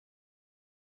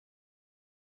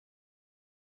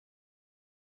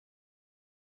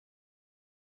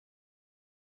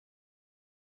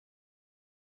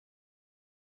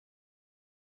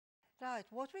Right,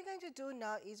 what we're going to do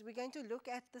now is we're going to look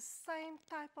at the same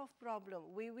type of problem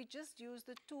where we just use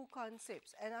the two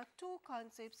concepts, and our two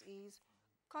concepts is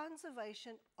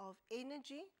conservation of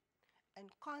energy and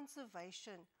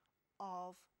conservation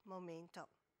of momentum.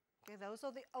 Okay, those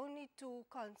are the only two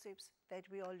concepts that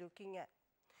we are looking at.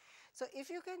 So if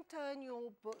you can turn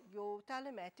your book, your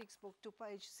telematics book, to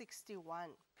page 61.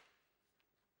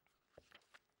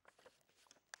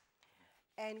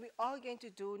 And we are going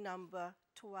to do number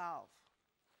 12.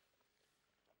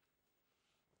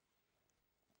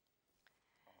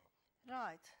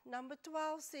 Right, number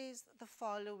 12 says the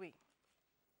following.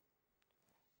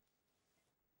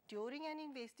 During an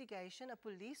investigation, a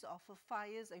police officer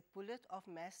fires a bullet of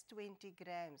mass 20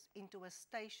 grams into a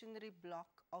stationary block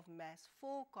of mass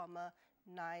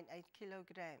 4,98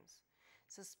 kilograms,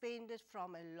 suspended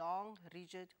from a long,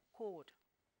 rigid cord.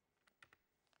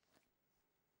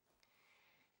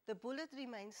 The bullet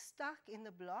remains stuck in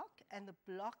the block, and the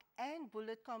block and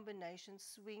bullet combination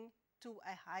swing to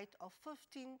a height of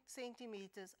 15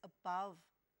 centimeters above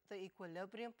the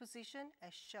equilibrium position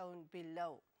as shown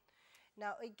below.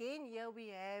 Now again, here we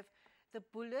have the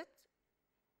bullet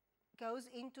goes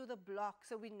into the block,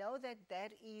 so we know that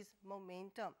that is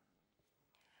momentum.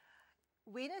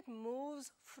 When it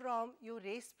moves from your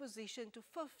rest position to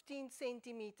 15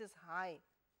 centimeters high,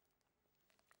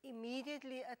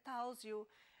 immediately it tells you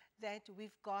that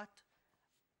we've got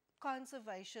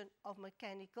conservation of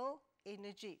mechanical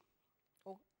energy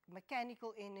or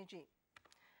mechanical energy.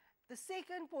 The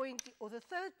second point, or the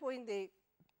third point there,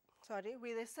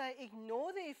 where they say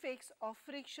ignore the effects of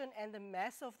friction and the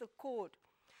mass of the cord.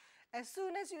 As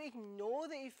soon as you ignore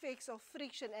the effects of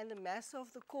friction and the mass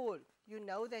of the cord, you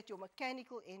know that your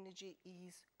mechanical energy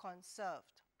is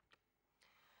conserved.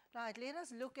 Right, let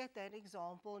us look at that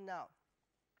example now.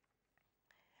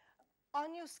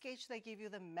 On your sketch, they give you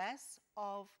the mass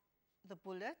of the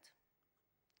bullet.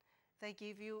 They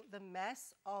give you the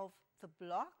mass of the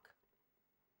block,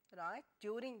 right?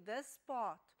 During this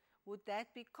part, would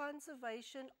that be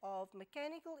conservation of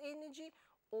mechanical energy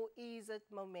or is it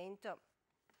momentum?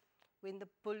 When the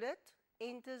bullet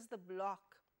enters the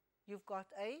block, you've got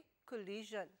a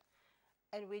collision.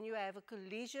 And when you have a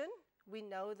collision, we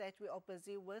know that we are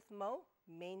busy with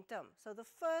momentum. So the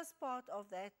first part of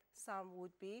that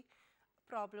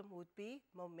problem would be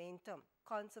momentum,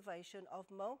 conservation of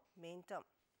momentum.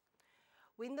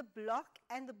 When the block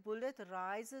and the bullet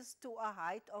rises to a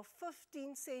height of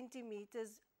 15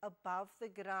 centimeters above the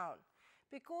ground,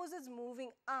 because it's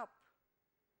moving up,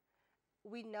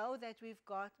 we know that we've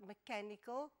got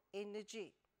mechanical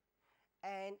energy.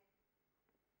 And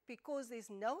because there's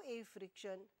no air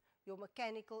friction, your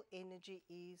mechanical energy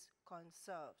is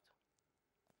conserved.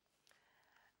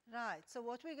 Right, so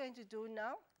what we're going to do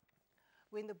now,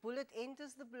 when the bullet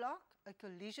enters the block, a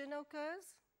collision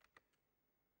occurs.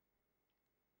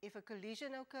 If a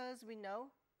collision occurs, we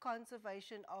know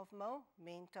conservation of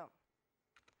momentum.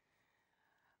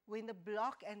 When the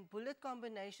block and bullet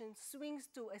combination swings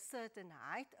to a certain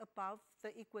height above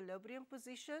the equilibrium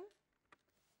position,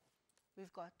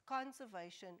 we've got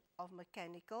conservation of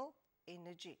mechanical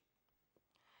energy.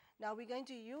 Now we're going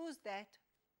to use that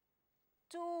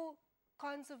two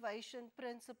conservation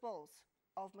principles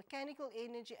of mechanical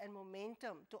energy and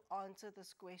momentum to answer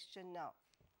this question now.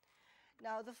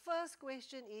 Now the first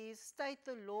question is, state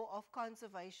the law of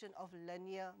conservation of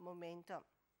linear momentum.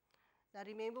 Now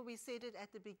remember, we said it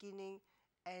at the beginning,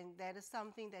 and that is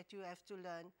something that you have to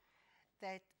learn,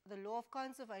 that the law of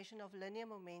conservation of linear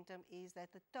momentum is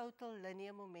that the total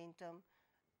linear momentum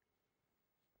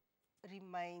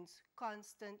remains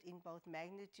constant in both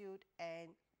magnitude and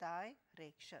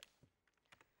direction.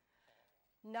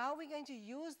 Now we're going to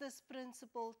use this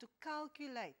principle to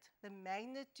calculate the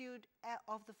magnitude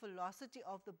of the velocity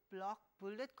of the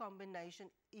block-bullet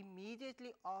combination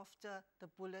immediately after the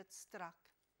bullet struck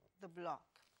the block.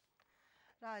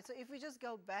 Right, so if we just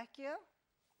go back here,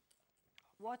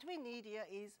 what we need here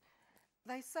is,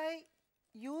 they say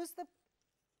use the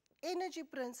energy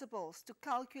principles to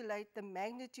calculate the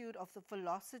magnitude of the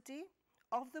velocity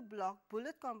of the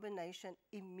block-bullet combination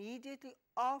immediately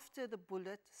after the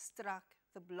bullet struck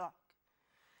the block.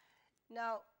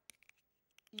 Now,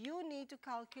 you need to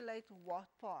calculate what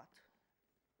part?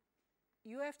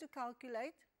 You have to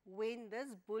calculate when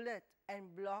this bullet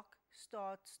and block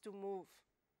starts to move,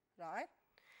 right?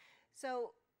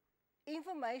 So,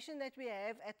 information that we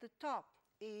have at the top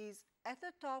is, at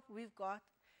the top we've got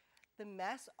the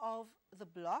mass of the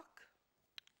block,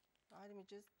 right?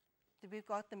 We've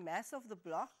got the mass of the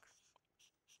block.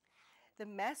 The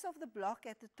mass of the block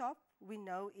at the top we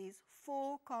know is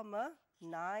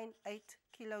 4,98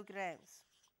 kilograms.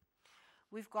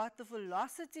 we've got the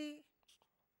velocity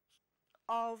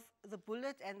of the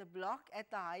bullet and the block at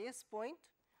the highest point.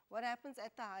 What happens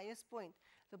at the highest point?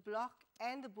 The block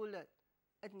and the bullet,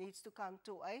 it needs to come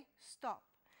to a stop.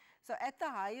 So at the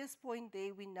highest point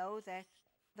there, we know that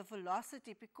the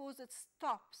velocity, because it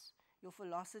stops, your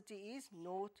velocity is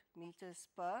 0 meters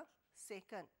per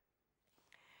second.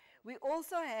 We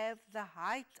also have the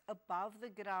height above the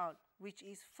ground, which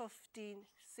is 15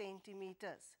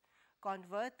 centimeters.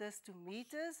 Convert this to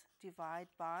meters, divide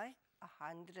by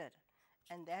 100,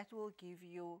 and that will give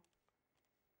you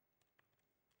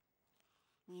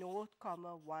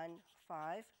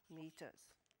 0.15 meters.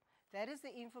 That is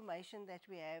the information that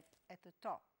we have at the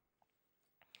top.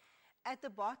 At the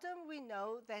bottom, we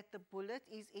know that the bullet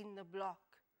is in the block.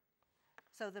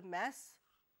 So the mass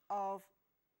of,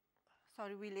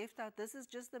 sorry, we left out, this is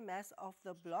just the mass of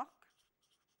the block.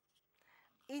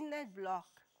 In that block,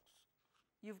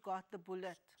 you've got the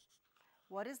bullet.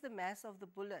 What is the mass of the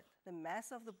bullet? The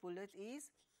mass of the bullet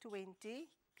is 20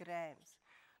 grams.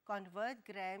 Convert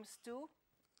grams to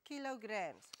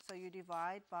kilograms. So you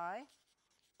divide by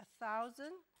 1,000,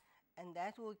 and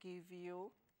that will give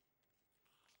you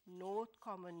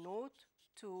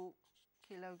 0.02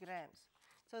 kilograms.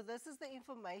 So this is the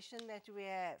information that we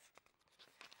have.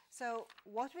 So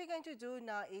what we're going to do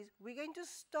now is we're going to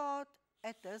start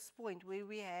at this point where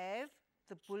we have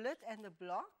the bullet and the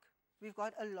block. We've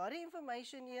got a lot of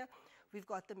information here. We've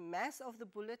got the mass of the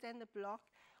bullet and the block.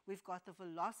 We've got the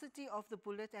velocity of the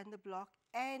bullet and the block.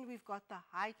 And we've got the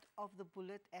height of the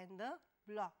bullet and the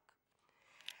block.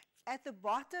 At the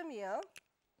bottom here,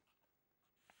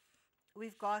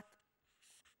 we've got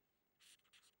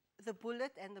the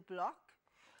bullet and the block.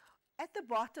 At the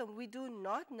bottom, we do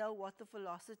not know what the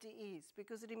velocity is,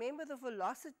 because remember, the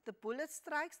velocity, the bullet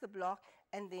strikes the block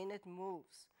and then it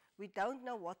moves. We don't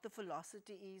know what the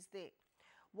velocity is there.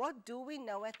 What do we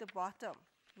know at the bottom?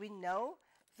 We know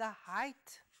the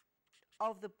height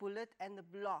of the bullet and the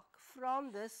block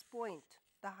from this point.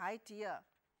 The height here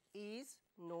is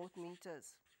 0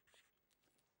 meters.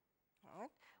 Right?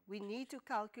 We need to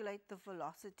calculate the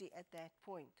velocity at that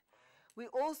point. We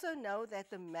also know that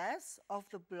the mass of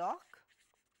the block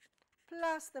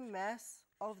plus the mass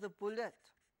of the bullet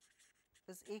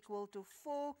is equal to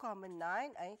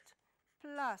 4.98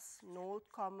 plus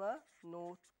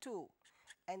 0.02,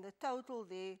 and the total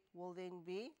there will then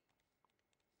be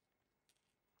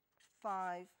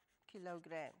 5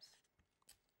 kilograms.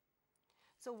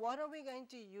 So what are we going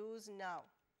to use now?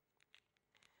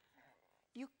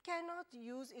 You cannot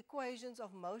use equations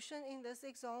of motion in this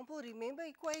example. Remember,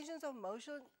 equations of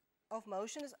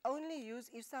motion is only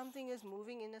used if something is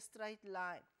moving in a straight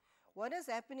line. What is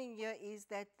happening here is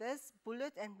that this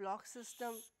bullet and block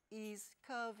system is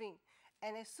curving.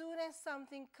 And as soon as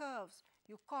something curves,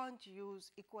 you can't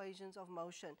use equations of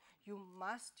motion. You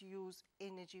must use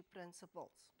energy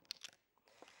principles.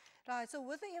 Right, so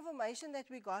with the information that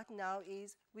we got now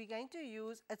is we're going to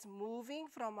use, it's moving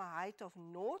from a height of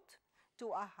 0 to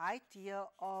a height here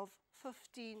of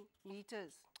 15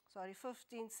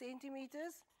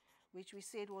 centimeters, which we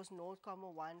said was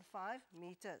 0.15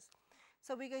 meters.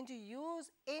 So we're going to use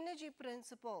energy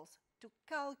principles to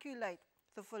calculate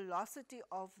the velocity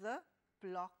of the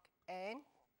block and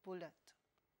bullet.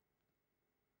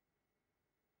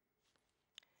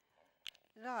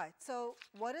 Right, so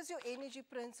what is your energy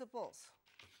principles?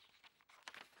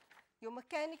 Your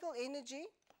mechanical energy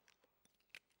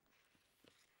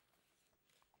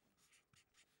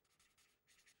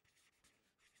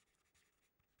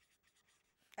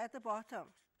at the bottom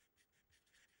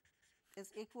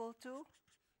is equal to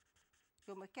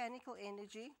your mechanical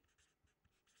energy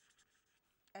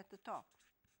at the top.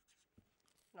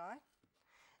 Right?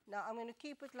 Now I'm going to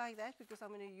keep it like that because I'm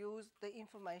going to use the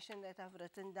information that I've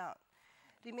written down.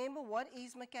 Remember, what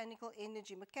is mechanical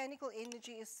energy? Mechanical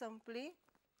energy is simply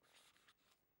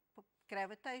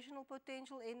gravitational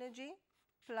potential energy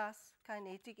plus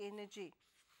kinetic energy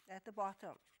at the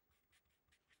bottom.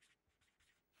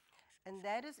 And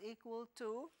that is equal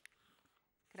to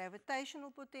gravitational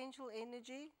potential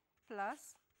energy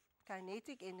plus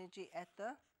kinetic energy at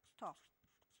the top.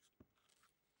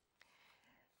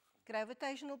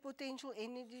 Gravitational potential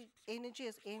energy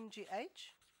is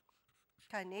mgh.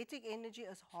 Kinetic energy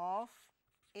is half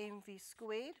mv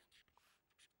squared.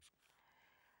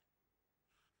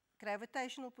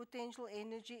 Gravitational potential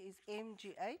energy is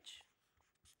mgh.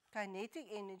 Kinetic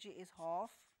energy is half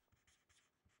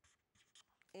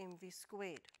mv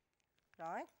squared.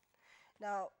 Right?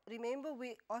 Now, remember,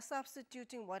 we are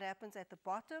substituting what happens at the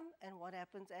bottom and what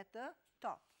happens at the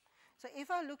top. So if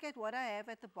I look at what I have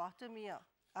at the bottom here,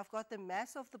 I've got the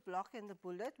mass of the block and the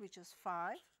bullet, which is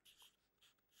 5.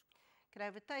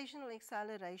 Gravitational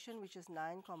acceleration, which is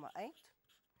 9,8.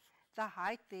 The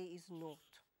height there is 0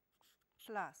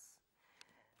 plus.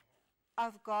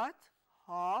 I've got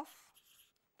half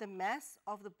the mass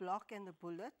of the block and the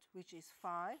bullet, which is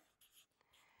 5.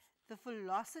 The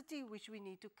velocity which we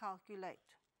need to calculate,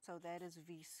 so that is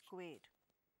v squared.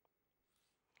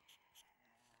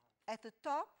 At the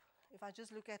top, if I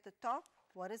just look at the top,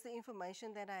 what is the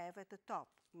information that I have at the top?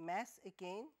 Mass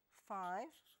again, 5.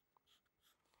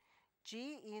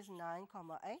 G is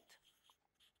 9,8.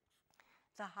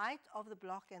 The height of the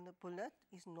block and the bullet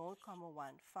is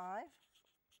 0,15.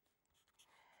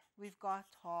 We've got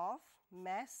half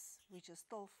mass, which is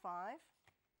still 5.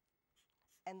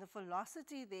 And the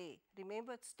velocity there,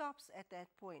 remember it stops at that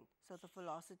point. So the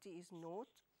velocity is 0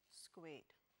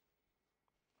 squared.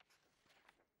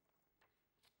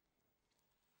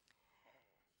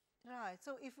 Right,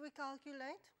 so if we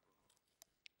calculate,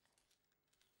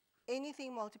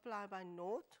 anything multiplied by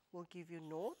 0 will give you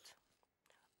 0.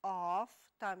 Half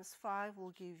times 5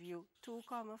 will give you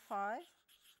 2,5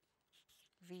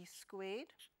 v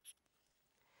squared.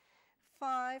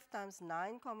 5 times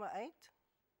 9,8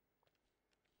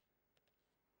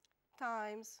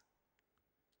 times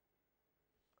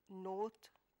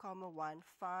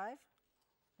 0,15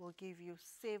 will give you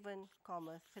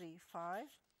 7,35.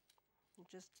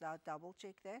 Just double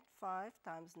check that. 5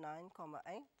 times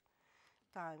 9,8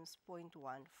 times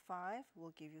 0.15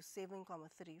 will give you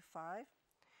 7,35.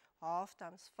 Half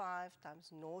times 5 times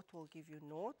 0 will give you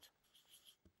 0.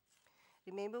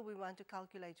 Remember, we want to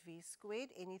calculate v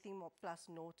squared. Anything more plus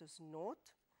 0 is 0.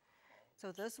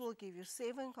 So this will give you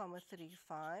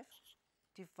 7,35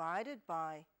 divided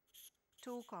by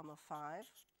 2,5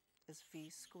 is v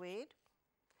squared.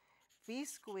 V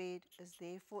squared is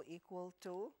therefore equal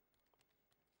to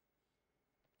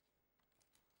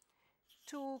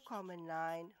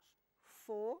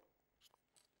 2,94.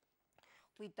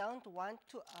 We don't want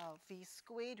to v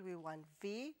squared, we want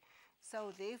v.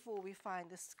 So therefore we find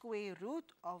the square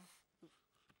root of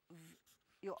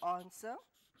your answer.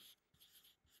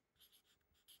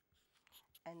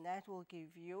 And that will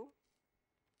give you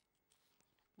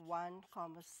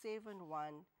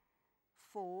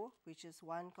 1,714, which is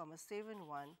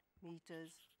 1,71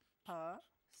 meters per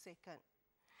second.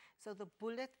 So the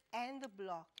bullet and the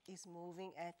block is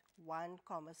moving at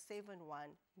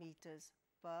 1,71 meters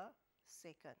per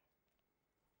second.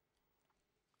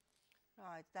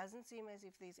 Right, doesn't seem as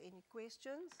if there's any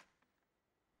questions.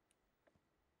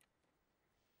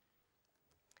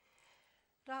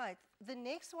 Right, the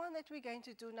next one that we're going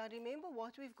to do, now remember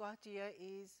what we've got here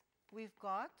is we've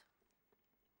got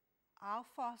how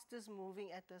fast is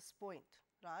moving at this point,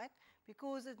 right?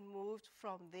 Because it moved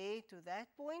from there to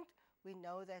that point, we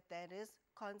know that that is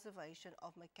conservation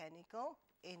of mechanical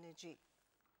energy.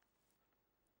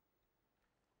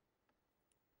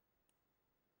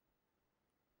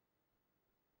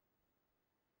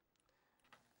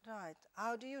 Right,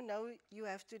 how do you know you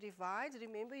have to divide?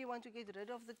 Remember, you want to get rid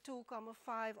of the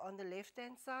 2,5 on the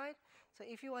left-hand side. So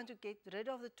if you want to get rid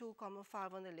of the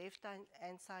 2,5 on the left-hand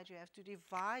side, you have to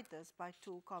divide this by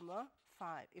 2,5.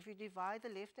 If you divide the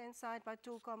left-hand side by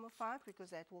 2,5, because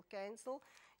that will cancel,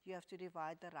 you have to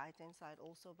divide the right-hand side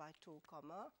also by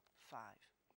 2,5.